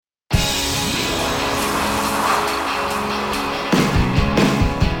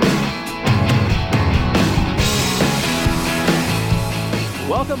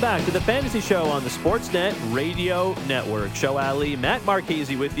Welcome back to the Fantasy Show on the Sportsnet Radio Network. Show Ali, Matt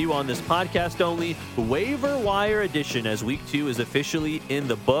Marchese with you on this podcast-only waiver wire edition as Week 2 is officially in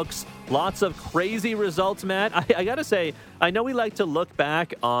the books. Lots of crazy results, Matt. I got to say, I know we like to look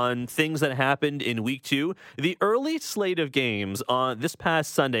back on things that happened in Week 2. The early slate of games on this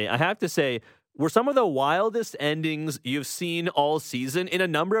past Sunday, I have to say, were some of the wildest endings you've seen all season in a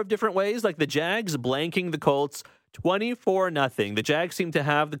number of different ways, like the Jags blanking the Colts 24-0. The Jags seem to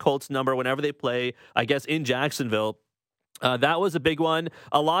have the Colts number whenever they play, I guess, in Jacksonville. That was a big one.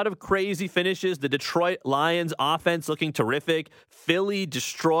 A lot of crazy finishes. The Detroit Lions offense looking terrific. Philly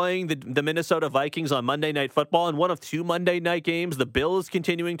destroying the Minnesota Vikings on Monday Night Football. And one of 2 Monday night games, the Bills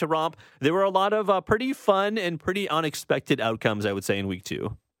continuing to romp. There were a lot of pretty fun and pretty unexpected outcomes, I would say, in Week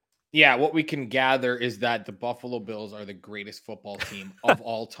 2. Yeah, what we can gather is that the Buffalo Bills are the greatest football team of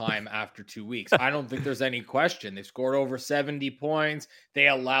all time after 2 weeks. I don't think there's any question. They've scored over 70 points. They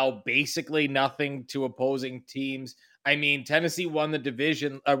allow basically nothing to opposing teams. I mean, Tennessee won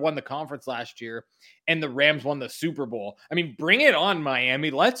the conference last year, and the Rams won the Super Bowl. I mean, bring it on, Miami.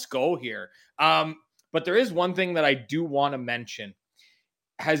 Let's go here. But there is one thing that I do want to mention.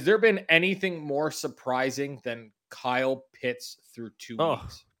 Has there been anything more surprising than Kyle Pitts through 2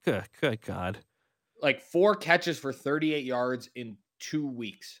 weeks? Good God. Like 4 catches for 38 yards in 2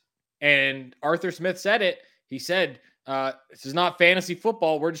 weeks. And Arthur Smith said it. He said, this is not fantasy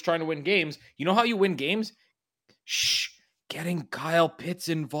football. We're just trying to win games. You know how you win games? Getting Kyle Pitts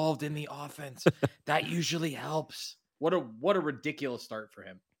involved in the offense. That usually helps. What a ridiculous start for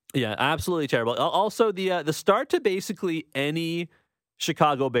him. Yeah, absolutely terrible. Also, the start to basically any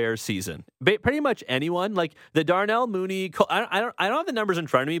Chicago Bears season. Pretty much anyone, like the Darnell Mooney. I don't have the numbers in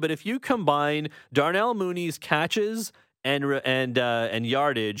front of me, but if you combine Darnell Mooney's catches and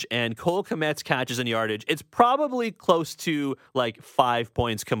yardage and Cole Kmet's catches and yardage, it's probably close to like 5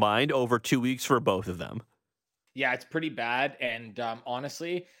 points combined over 2 weeks for both of them. Yeah, it's pretty bad. And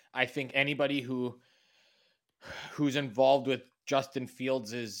honestly, I think anybody who's involved with Justin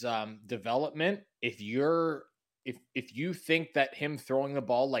Fields' development, if you think that him throwing the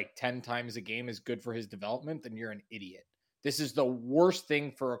ball like 10 times a game is good for his development, then you're an idiot. This is the worst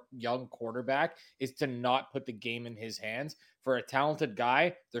thing for a young quarterback, is to not put the game in his hands. For a talented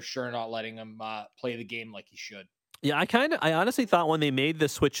guy, they're sure not letting him play the game like he should. Yeah, I honestly thought when they made the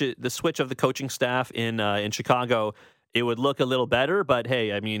switch of the coaching staff in Chicago, it would look a little better. But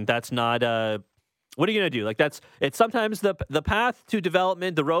hey, I mean, that's not. What are you going to do? Like it's sometimes the path to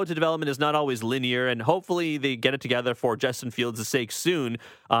development, the road to development is not always linear, and hopefully they get it together for Justin Fields' sake soon.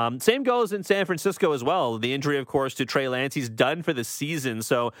 Same goes in San Francisco as well. The injury, of course, to Trey Lance, he's done for the season.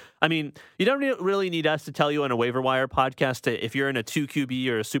 So, I mean, you don't really need us to tell you on a waiver wire podcast if you're in a 2 QB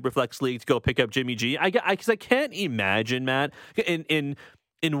or a Superflex league to go pick up Jimmy G. Because I can't imagine, Matt, in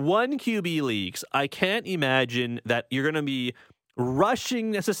 1 QB leagues, I can't imagine that you're going to be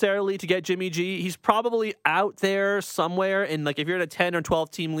rushing necessarily to get Jimmy G. He's probably out there somewhere in, like, if you're in a 10 or 12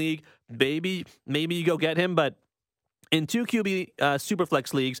 team league, maybe you go get him. But in 2 QB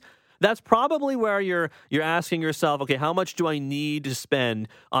Superflex leagues, that's probably where you're asking yourself, okay, how much do I need to spend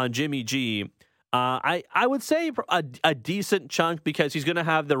on Jimmy G? I would say a decent chunk, because he's going to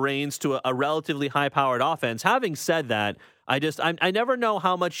have the reins to a relatively high-powered offense. Having said that, I never know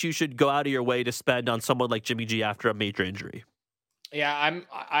how much you should go out of your way to spend on someone like Jimmy G after a major injury. Yeah,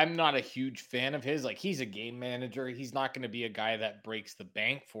 I'm not a huge fan of his. Like, he's a game manager. He's not going to be a guy that breaks the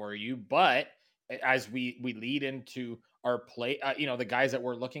bank for you. But as we lead into our play, the guys that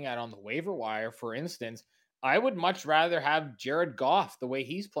we're looking at on the waiver wire, for instance, I would much rather have Jared Goff the way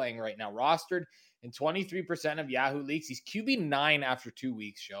he's playing right now. Rostered in 23% of Yahoo leagues. He's QB9 after 2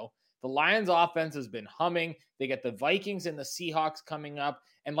 weeks, show. The Lions offense has been humming. They get the Vikings and the Seahawks coming up.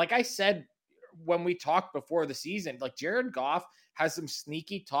 And like I said, when we talked before the season, like, Jared Goff has some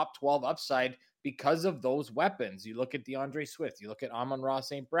sneaky top 12 upside because of those weapons. You look at DeAndre Swift, you look at Amon-Ra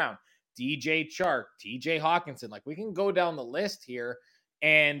St. Brown, DJ Chark, TJ Hawkinson. Like, we can go down the list here,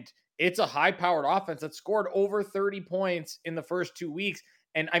 and it's a high-powered offense that scored over 30 points in the first 2 weeks.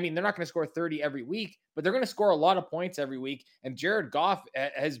 And I mean, they're not going to score 30 every week, but they're going to score a lot of points every week. And Jared Goff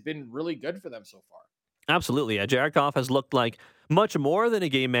has been really good for them so far. Absolutely. Yeah. Jared Goff has looked like much more than a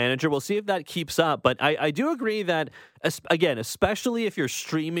game manager. We'll see if that keeps up. But I do agree that, again, especially if you're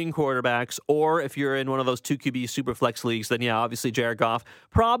streaming quarterbacks or if you're in one of those 2 QB Superflex leagues, then yeah, obviously Jared Goff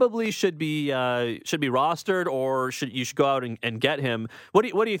probably should be rostered, or you should go out and get him. What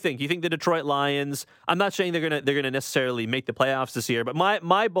do you think? Do you think the Detroit Lions? I'm not saying they're gonna necessarily make the playoffs this year, but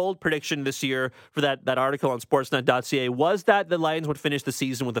my bold prediction this year for that article on Sportsnet.ca was that the Lions would finish the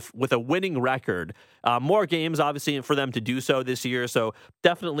season with a winning record. More games, obviously, for them to do so this this year. So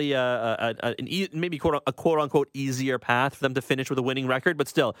definitely maybe a quote unquote easier path for them to finish with a winning record. But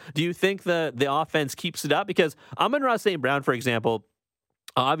still, do you think the offense keeps it up? Because Amon-Ra St. Brown, for example,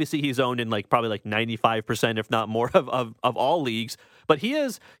 obviously he's owned in probably 95%, if not more, of all leagues. But he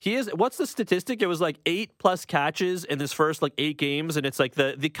is, what's the statistic? It was 8+ catches in his first 8 games. And it's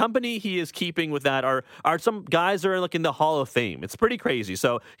the company he is keeping with that are some guys that are in the Hall of Fame. It's pretty crazy.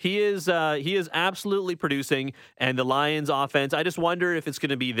 So he is absolutely producing. And the Lions offense, I just wonder if it's going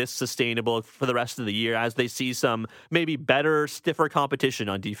to be this sustainable for the rest of the year as they see some maybe better, stiffer competition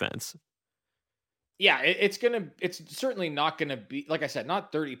on defense. Yeah, it's certainly not gonna be, like I said,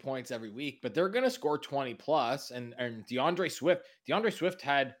 not 30 points every week, but they're gonna score 20 plus. And DeAndre Swift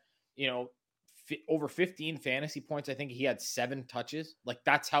had, over 15 fantasy points. I think he had 7 touches.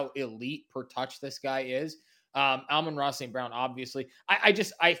 That's how elite per touch this guy is. Amon-Ra St. Brown, obviously. I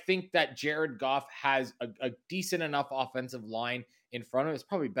think that Jared Goff has a decent enough offensive line in front of him. It's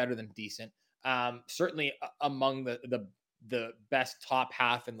probably better than decent. Certainly among the best top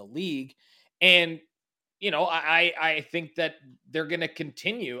half in the league. And I think that they're going to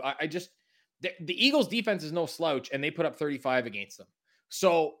continue. The Eagles defense is no slouch, and they put up 35 against them.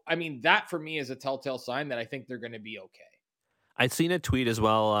 So, that for me is a telltale sign that I think they're going to be okay. I'd seen a tweet as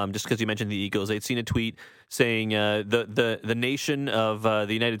well, just because you mentioned the Eagles. I'd seen a tweet saying the nation of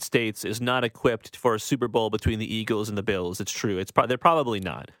the United States is not equipped for a Super Bowl between the Eagles and the Bills. It's true. They're probably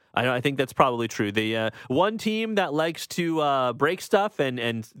not. I think that's probably true. The one team that likes to break stuff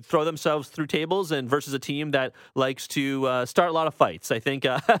and throw themselves through tables, and versus a team that likes to start a lot of fights. I think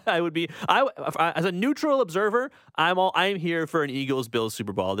as a neutral observer, I'm here for an Eagles-Bills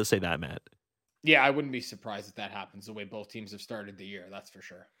Super Bowl. I'll just say that, Matt. Yeah, I wouldn't be surprised if that happens the way both teams have started the year. That's for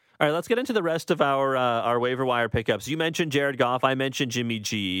sure. All right, let's get into the rest of our waiver wire pickups. You mentioned Jared Goff. I mentioned Jimmy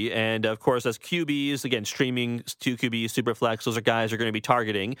G. And, of course, as QBs, again, streaming 2 QBs, Superflex, those are guys you're going to be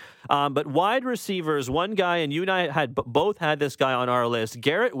targeting. But wide receivers, one guy, and you and I both had this guy on our list,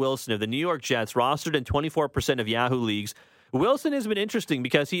 Garrett Wilson of the New York Jets, rostered in 24% of Yahoo leagues. Wilson has been interesting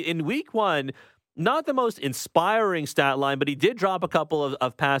because in week 1, not the most inspiring stat line, but he did drop a couple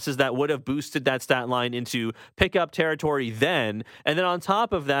of passes that would have boosted that stat line into pickup territory then. And then on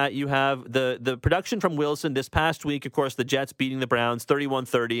top of that, you have the production from Wilson this past week. Of course, the Jets beating the Browns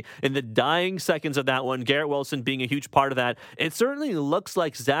 31-30. In the dying seconds of that one, Garrett Wilson being a huge part of that. It certainly looks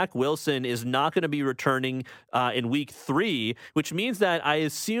like Zach Wilson is not going to be returning in week 3, which means that I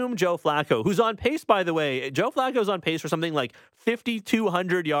assume Joe Flacco, who's on pace, by the way, Joe Flacco's on pace for something like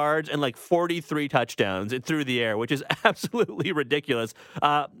 5,200 yards and 43 touchdowns through the air, which is absolutely ridiculous.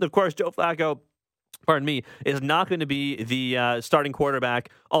 Of course, Joe Flacco, is not going to be the starting quarterback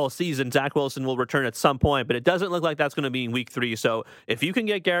all season. Zach Wilson will return at some point, but it doesn't look like that's going to be in week 3. So if you can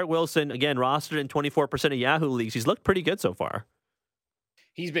get Garrett Wilson, again, rostered in 24% of Yahoo leagues, he's looked pretty good so far.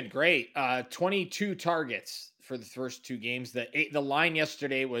 He's been great. 22 targets for the first 2 games. The line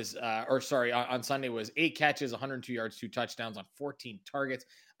yesterday was, on Sunday was 8 catches, 102 yards, 2 touchdowns on 14 targets.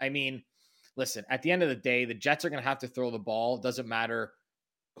 Listen, at the end of the day, the Jets are going to have to throw the ball. Doesn't matter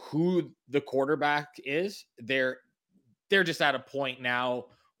who the quarterback is. They're just at a point now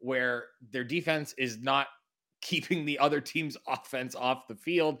where their defense is not keeping the other team's offense off the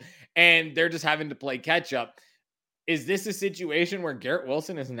field, and they're just having to play catch up. Is this a situation where Garrett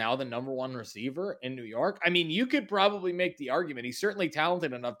Wilson is now the number 1 receiver in New York? You could probably make the argument. He's certainly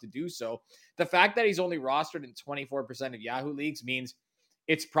talented enough to do so. The fact that he's only rostered in 24% of Yahoo leagues means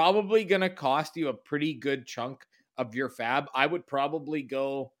it's probably going to cost you a pretty good chunk of your fab. I would probably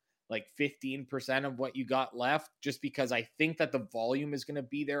go 15% of what you got left, just because I think that the volume is going to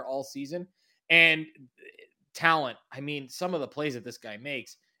be there all season. And talent, some of the plays that this guy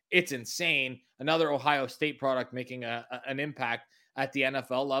makes, it's insane. Another Ohio State product making an impact at the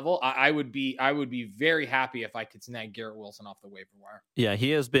NFL level. I would be very happy if I could snag Garrett Wilson off the waiver wire. Yeah, he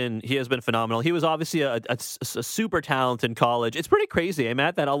has been phenomenal. He was obviously a super talent in college. It's pretty crazy,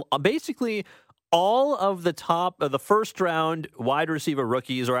 Matt, that basically all of the first round wide receiver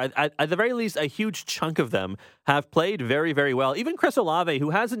rookies, or at the very least, a huge chunk of them have played very, very well. Even Chris Olave, who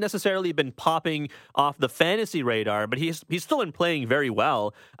hasn't necessarily been popping off the fantasy radar, but he's still been playing very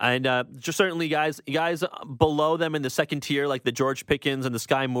well. And just certainly guys below them in the second tier, like the George Pickens and the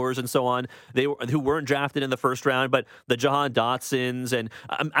Sky Moores and so on, who weren't drafted in the first round, but the Jahan Dotsons. And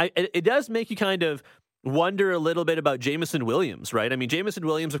it does make you kind of wonder a little bit about Jameson Williams, right? Jameson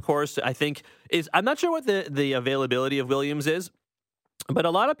Williams, of course, I think I'm not sure what the availability of Williams is, but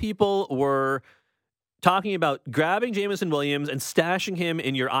a lot of people were talking about grabbing Jameson Williams and stashing him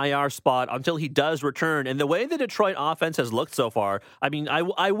in your IR spot until he does return. And the way the Detroit offense has looked so far, I mean,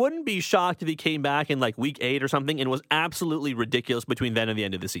 I wouldn't be shocked if he came back in like week 8 or something and was absolutely ridiculous between then and the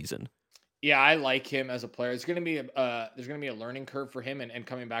end of the season. Yeah, I like him as a player. There's going to be a learning curve for him, and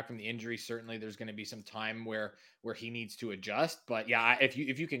coming back from the injury, certainly there's going to be some time where he needs to adjust. But yeah, if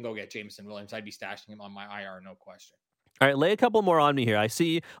you can go get Jameson Williams, I'd be stashing him on my IR, no question. All right, lay a couple more on me here. I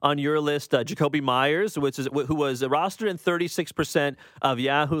see on your list Jacoby Myers, who was rostered in 36% of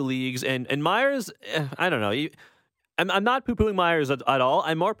Yahoo leagues, and Myers, I don't know. I'm not poo-pooing Myers at all.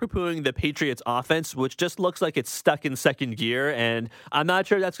 I'm more poo-pooing the Patriots offense, which just looks like it's stuck in second gear, and I'm not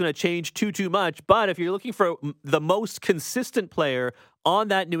sure that's going to change too much. But if you're looking for the most consistent player on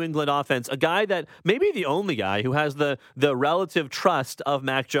that New England offense, a guy that maybe the only guy who has the relative trust of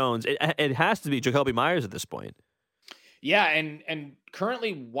Mac Jones, it has to be Jacoby Myers at this point. Yeah, and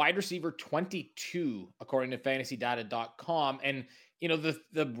currently wide receiver 22, according to fantasydata.com. And you know, the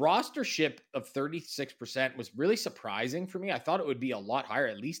rostership of 36% was really surprising for me. I thought it would be a lot higher,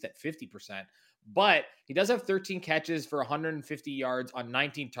 at least at 50%. But he does have 13 catches for 150 yards on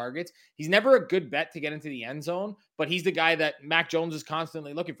 19 targets. He's never a good bet to get into the end zone, but he's the guy that Mac Jones is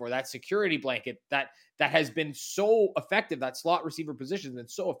constantly looking for, that security blanket that has been so effective, that slot receiver position has been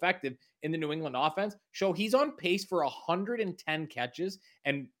so effective in the New England offense. So he's on pace for 110 catches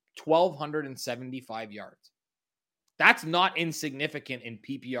and 1,275 yards. That's not insignificant in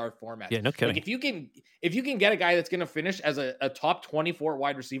PPR formats. Yeah, no kidding. Like if you can get a guy that's going to finish as a top 24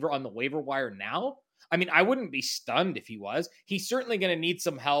 wide receiver on the waiver wire now, I mean, I wouldn't be stunned if he was. He's certainly going to need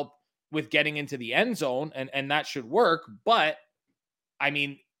some help with getting into the end zone, and that should work. But I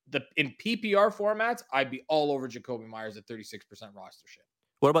mean, in PPR formats, I'd be all over Jacoby Myers at 36% rostership.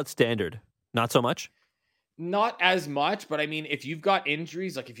 What about standard? Not so much? Not as much, but I mean, if you've got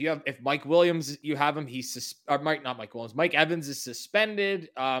injuries, like if Mike Williams, you have him, Mike Evans is suspended.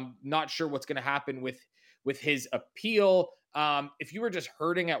 Not sure what's going to happen with his appeal. If you were just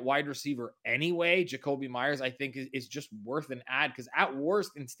hurting at wide receiver anyway, Jacoby Myers, I think is just worth an ad, because at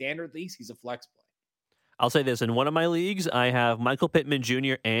worst in standard leagues, he's a flex play. I'll say this. In one of my leagues, I have Michael Pittman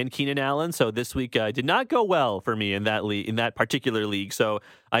Jr. and Keenan Allen. So this week did not go well for me in that particular league. So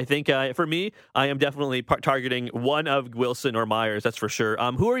I think for me, I am definitely targeting one of Wilson or Myers. That's for sure.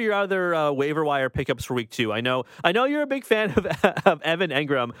 Who are your other waiver wire pickups for week 2? I know you're a big fan of Evan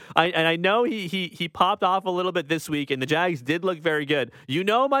Engram. I know he popped off a little bit this week, and the Jags did look very good. You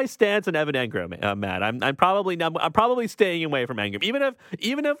know my stance on Evan Engram, Matt. I'm probably staying away from Engram,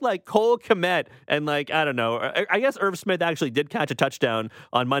 even if like Cole Kmet and like I don't know. I guess Irv Smith actually did catch a touchdown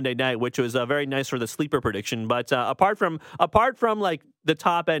on Monday night, which was very nice for the sleeper prediction. But apart from like the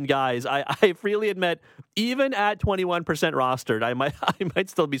top end guys, I freely admit, even at 21% rostered, I might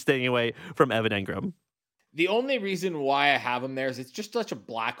still be staying away from Evan Engram. The only reason why I have him there is it's just such a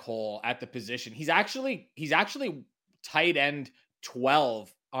black hole at the position. He's actually tight end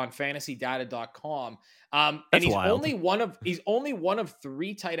 12 on fantasydata.com. And he's wild. only one of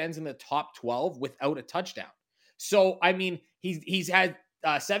 3 tight ends in the top 12 without a touchdown. So, I mean, he's had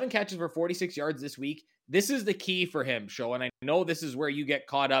 7 catches for 46 yards this week. This is the key for him, Show. And I know this is where you get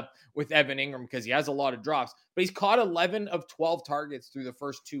caught up with Evan Engram because he has a lot of drops, but he's caught 11 of 12 targets through the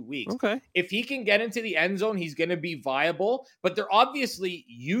first 2 weeks. Okay. If he can get into the end zone, he's going to be viable, but they're obviously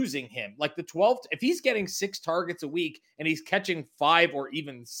using him. Like if he's getting 6 targets a week and he's catching 5 or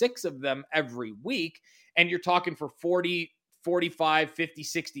even 6 of them every week, and you're talking for 40, 45, 50,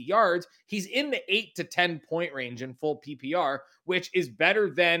 60 yards, he's in the 8 to 10 point range in full PPR, which is better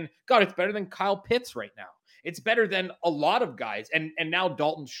than Kyle Pitts right now. It's better than a lot of guys. And now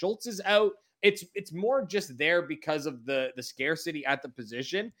Dalton Schultz is out. It's more just there because of the scarcity at the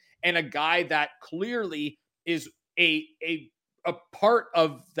position, and a guy that clearly is a part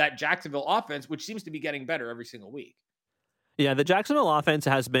of that Jacksonville offense, which seems to be getting better every single week. Yeah, the Jacksonville offense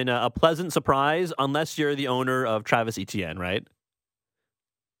has been a pleasant surprise, unless you're the owner of Travis Etienne, right?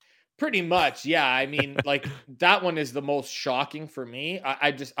 Pretty much, yeah. I mean, like that one is the most shocking for me.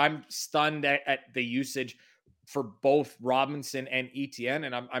 I'm stunned at the usage for both Robinson and Etienne,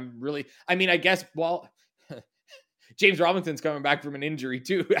 and I'm really. I mean, I guess James Robinson's coming back from an injury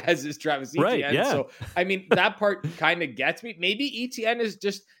too, as is Travis Etienne. Right, yeah. So, I mean, that part kind of gets me. Maybe Etienne is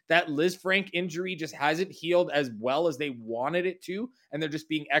just that Liz Frank injury just hasn't healed as well as they wanted it to, and they're just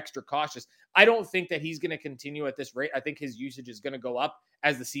being extra cautious. I don't think that he's going to continue at this rate. I think his usage is going to go up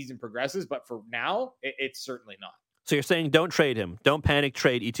as the season progresses, but for now, it's certainly not. So you're saying don't trade him. Don't panic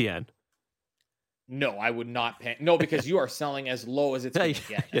trade Etienne. No, I would not pay. No, because you are selling as low as it's going to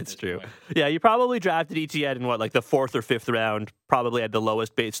get. It's true. Point. Yeah, you probably drafted ETN in like the 4th or 5th round, probably at the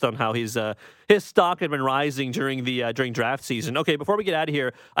lowest based on how his stock had been rising during draft season. Okay, before we get out of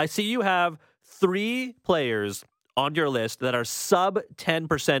here, I see you have 3 players on your list that are sub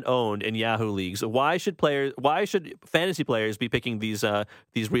 10% owned in Yahoo leagues. Why should fantasy players be picking these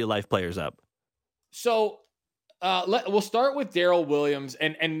real life players up? So we'll start with Darrell Williams,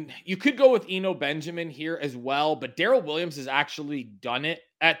 and you could go with Eno Benjamin here as well, but Darrell Williams has actually done it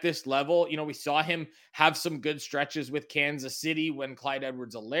at this level. You know, we saw him have some good stretches with Kansas City when Clyde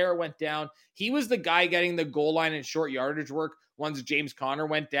Edwards-Helaire went down. He was the guy getting the goal line and short yardage work once James Conner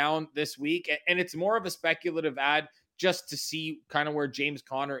went down this week, and it's more of a speculative ad just to see kind of where James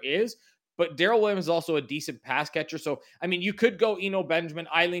Conner is. But Darrell Williams is also a decent pass catcher. So, I mean, you could go Eno Benjamin.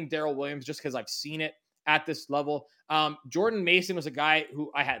 I lean Darrell Williams just because I've seen it at this level. Jordan Mason was a guy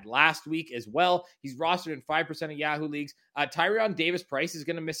who I had last week as well. He's rostered in 5% of Yahoo leagues. Tyrion Davis-Price is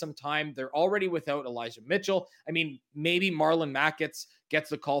going to miss some time. They're already without Elijah Mitchell. I mean, maybe Marlon Mack gets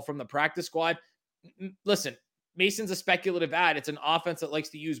the call from the practice squad. Listen, Mason's a speculative ad. It's an offense that likes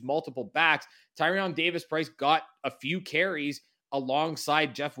to use multiple backs. Tyrion Davis-Price got a few carries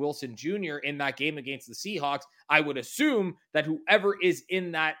alongside Jeff Wilson Jr. in that game against the Seahawks. I would assume that whoever is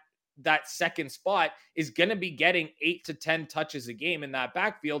in that second spot is going to be getting 8 to 10 touches a game in that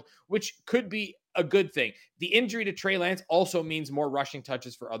backfield, which could be a good thing. The injury to Trey Lance also means more rushing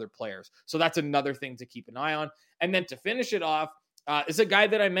touches for other players. So that's another thing to keep an eye on. And then to finish it off, is a guy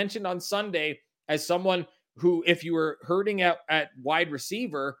that I mentioned on Sunday as someone who, if you were hurting at wide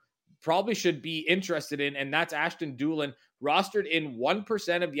receiver, probably should be interested in, and that's Ashton Dulin, rostered in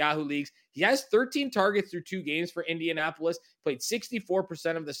 1% of Yahoo leagues. He has 13 targets through 2 games for Indianapolis, played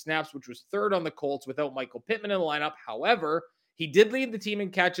 64% of the snaps, which was 3rd on the Colts without Michael Pittman in the lineup. However, he did lead the team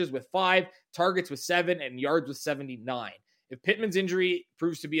in catches with 5, targets with 7, and yards with 79. If Pittman's injury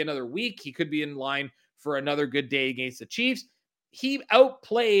proves to be another week, he could be in line for another good day against the Chiefs. He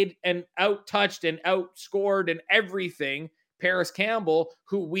outplayed and outtouched and outscored and everything Paris Campbell,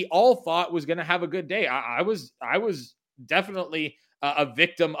 who we all thought was going to have a good day. I was definitely a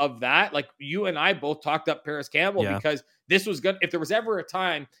victim of that. Like, you and I both talked up Paris Campbell because this was good. If there was ever a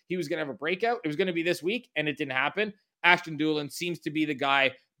time he was going to have a breakout, it was going to be this week, and it didn't happen. Ashton Dulin seems to be the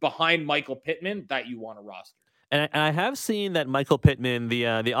guy behind Michael Pittman that you want to roster. And I have seen that Michael Pittman,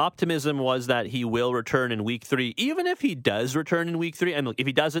 the optimism was that he will return in week 3. Even if he does return in week 3, and look, if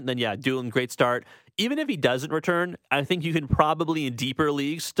he doesn't, then Dulin, great start. Even if he doesn't return, I think you can probably in deeper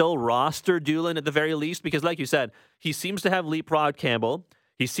leagues still roster Dulin at the very least, because like you said, he seems to have leapfrogged Campbell.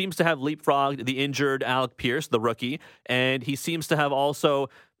 He seems to have leapfrogged the injured Alec Pierce, the rookie, and he seems to have also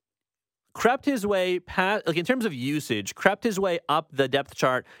crept his way past, like in terms of usage, crept his way up the depth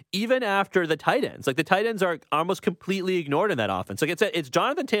chart even after the tight ends. Like the tight ends are almost completely ignored in that offense. Like it's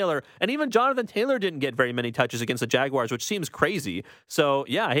Jonathan Taylor, and even Jonathan Taylor didn't get very many touches against the Jaguars, which seems crazy. So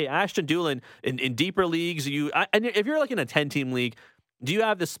yeah, hey, Ashton Dulin in deeper leagues, and if you're like in a 10-team league, do you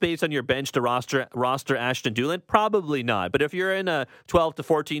have the space on your bench to roster Ashton Dulin? Probably not. But if you're in a 12 to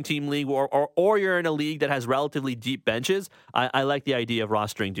 14 team league or you're in a league that has relatively deep benches, I like the idea of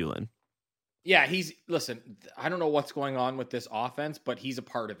rostering Dulin. Yeah, listen, I don't know what's going on with this offense, but he's a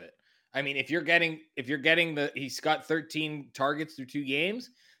part of it. I mean, if you're getting he's got 13 targets through 2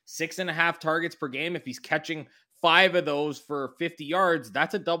 games, 6.5 targets per game. If he's catching 5 of those for 50 yards,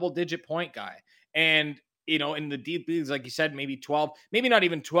 that's a double-digit point guy. And, you know, in the deep leagues, like you said, maybe 12, maybe not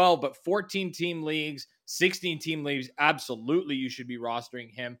even 12, but 14-team leagues, 16-team leagues, absolutely you should be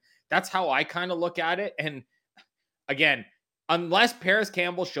rostering him. That's how I kind of look at it. And again, unless Paris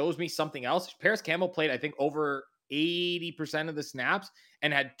Campbell shows me something else, Paris Campbell played, I think, over 80% of the snaps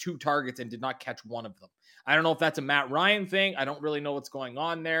and had 2 targets and did not catch one of them. I don't know if that's a Matt Ryan thing. I don't really know what's going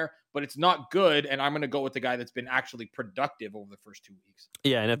on there, but it's not good. And I'm going to go with the guy that's been actually productive over the first 2 weeks.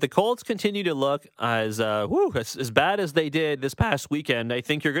 Yeah, and if the Colts continue to look as bad as they did this past weekend, I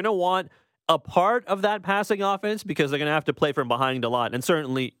think you're going to want a part of that passing offense because they're going to have to play from behind a lot. And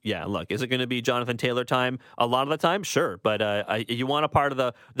certainly, yeah, look, is it going to be Jonathan Taylor time a lot of the time? Sure. But you want a part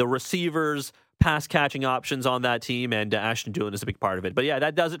of the receivers, pass catching options on that team, and Ashton Dulin is a big part of it. But yeah,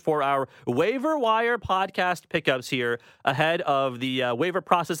 that does it for our waiver wire podcast pickups here ahead of the waiver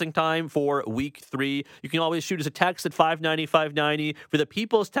processing time for week 3. You can always shoot us a text at 590-590 for the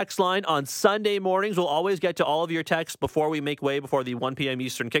People's Text line on Sunday mornings. We'll always get to all of your texts before we make way before the 1 p.m.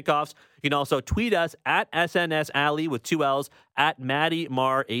 Eastern kickoffs. You can also tweet us at SNS Alley with 2 L's at Matty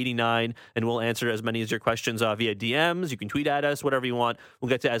Mar89, and we'll answer as many as your questions via DMs. You can tweet at us, whatever you want. We'll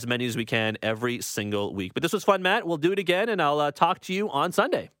get to as many as we can every single week. But this was fun, Matt. We'll do it again, and I'll talk to you on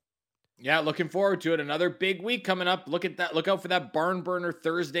Sunday. Yeah, looking forward to it. Another big week coming up. Look at that. Look out for that barn burner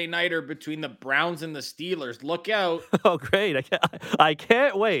Thursday nighter between the Browns and the Steelers. Look out. Oh, great. I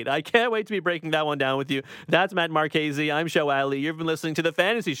can't wait. I can't wait to be breaking that one down with you. That's Matt Marchese. I'm Show Alley. You've been listening to The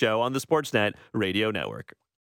Fantasy Show on the Sportsnet Radio Network.